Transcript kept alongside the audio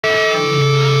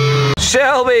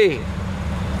Shelby!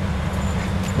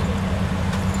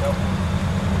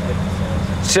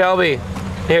 Shelby,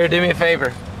 here, do me a favor.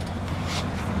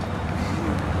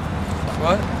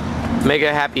 What? Make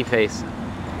a happy face.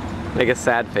 Make a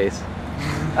sad face.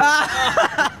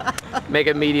 Make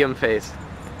a medium face.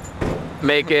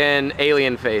 Make an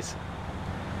alien face.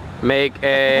 Make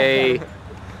a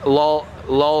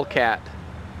lol cat.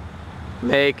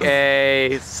 Make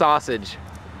a sausage.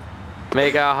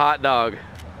 Make a hot dog.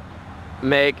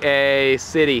 Make a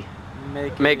city.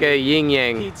 Make a yin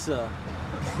yang. Pizza.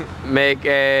 Make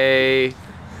a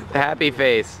happy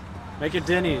face. Make a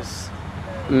Denny's.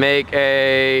 Make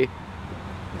a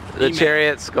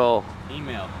TheChariot skull.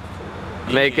 Email.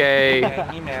 Make a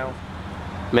email.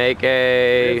 Make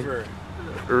a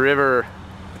river.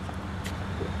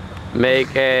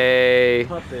 Make a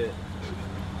Puppet.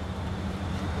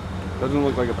 Doesn't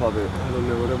look like a puppet. I don't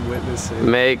know what I'm witnessing.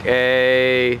 Make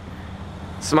a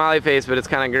smiley face, but it's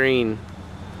kind of green.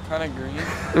 Kind of green.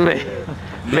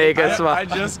 Make a smile. I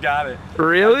just got it.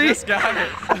 Really? I just got it.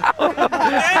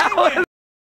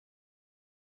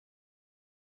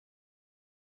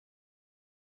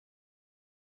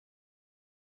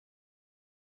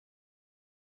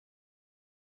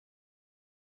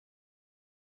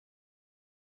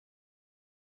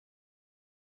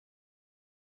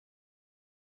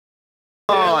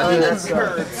 Oh, dude, that's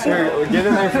Get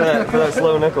in there for that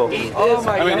slow nickel. Oh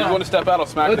my I mean, if you want to step out, I'll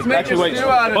smack it. Actually, wait.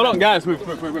 Hold on, guys. Move.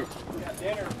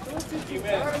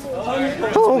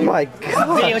 Oh my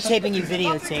god. Videotaping you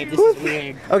videotape. This is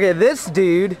weird. Okay, this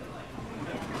dude,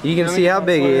 you can see how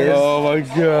big he is. Oh my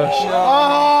gosh.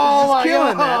 Oh my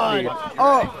god. That dude.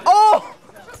 Oh!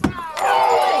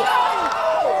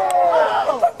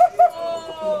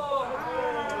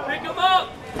 Pick him up!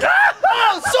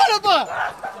 Oh, son of a!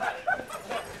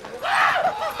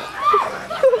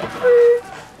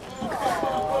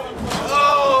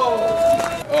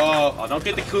 Oh, don't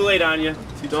get the Kool-Aid on you.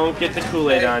 Don't get the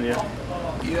Kool-Aid on you.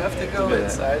 You have to go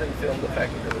inside and film the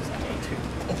fact that there was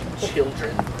two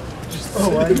children.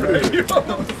 Well,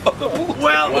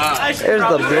 wow. There's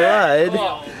the blood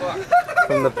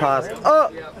from the pasta. Oh,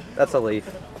 that's a leaf.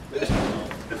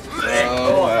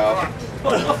 Oh wow.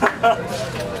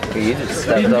 You just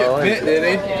stepped all in. Did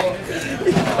he?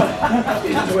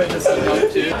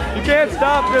 You can't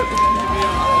stop it.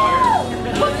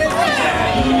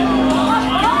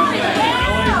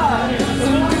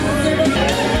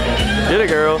 Get it,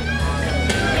 girl.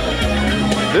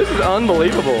 This is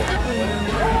unbelievable.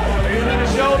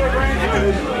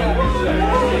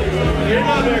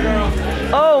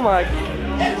 Oh my.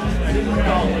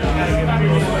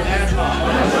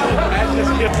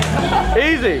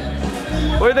 Easy.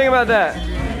 What do you think about that?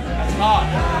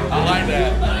 I like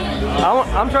that.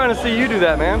 I'm trying to see you do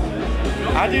that, man.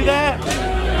 I do that,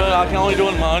 but I can only do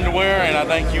it in my underwear, and I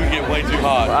think you would get way too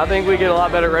hot. I think we get a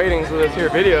lot better ratings with this here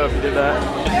video if you did that.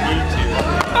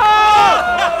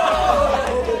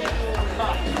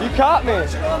 You caught me.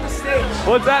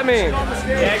 What's that mean?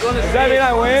 Does that mean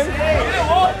I win?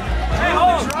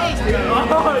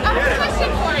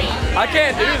 I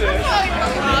can't do this.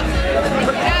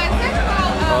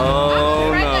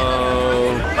 Oh no.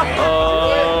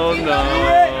 Oh no.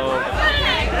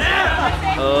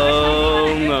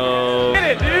 Oh no. Get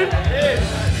it, dude.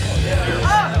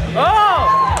 Oh!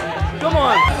 Come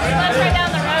on. Let's ride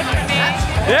down the road for me.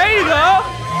 There you go.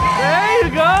 There you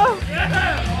go.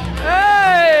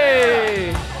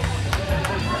 Hey!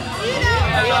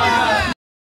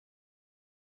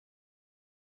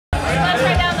 Let's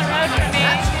ride down the road for me.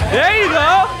 There you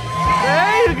go.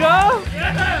 There you go.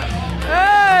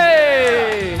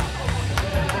 Hey!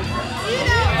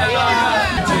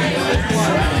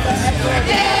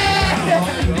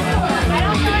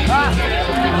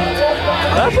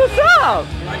 That's what's up.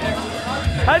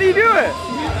 How do you do it?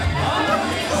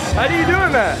 How do you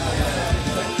doing that?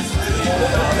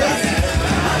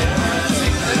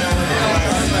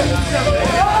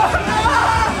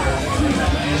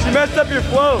 She messed up your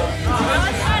flow.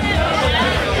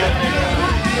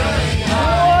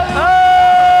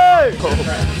 Hey!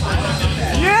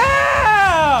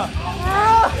 Yeah!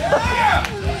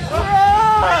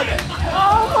 Run!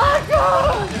 Oh my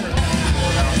god!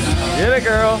 Get it,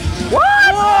 girl. What?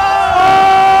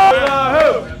 Hula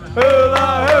hoop! Hula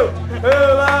hoop!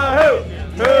 Hula hoop!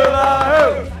 Hula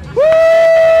hoop!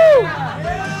 Woo!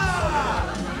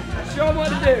 Show them what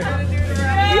to do.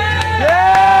 Yeah!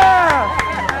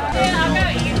 I'll go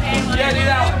easy. Yeah, do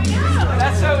that one.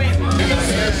 That's so easy.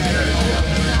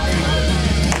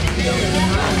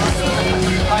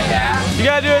 Like that? You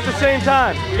gotta do it at the same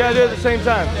time. You gotta do it at the same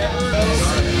time.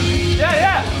 Yeah,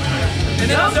 yeah. And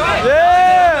then I'll do it.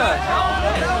 Yeah!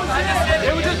 I just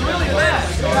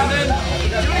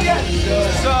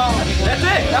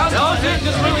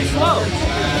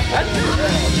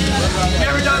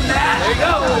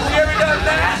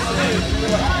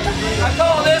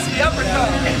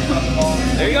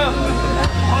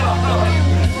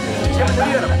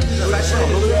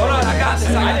Films.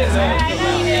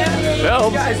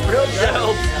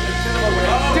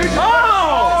 Dude, oh!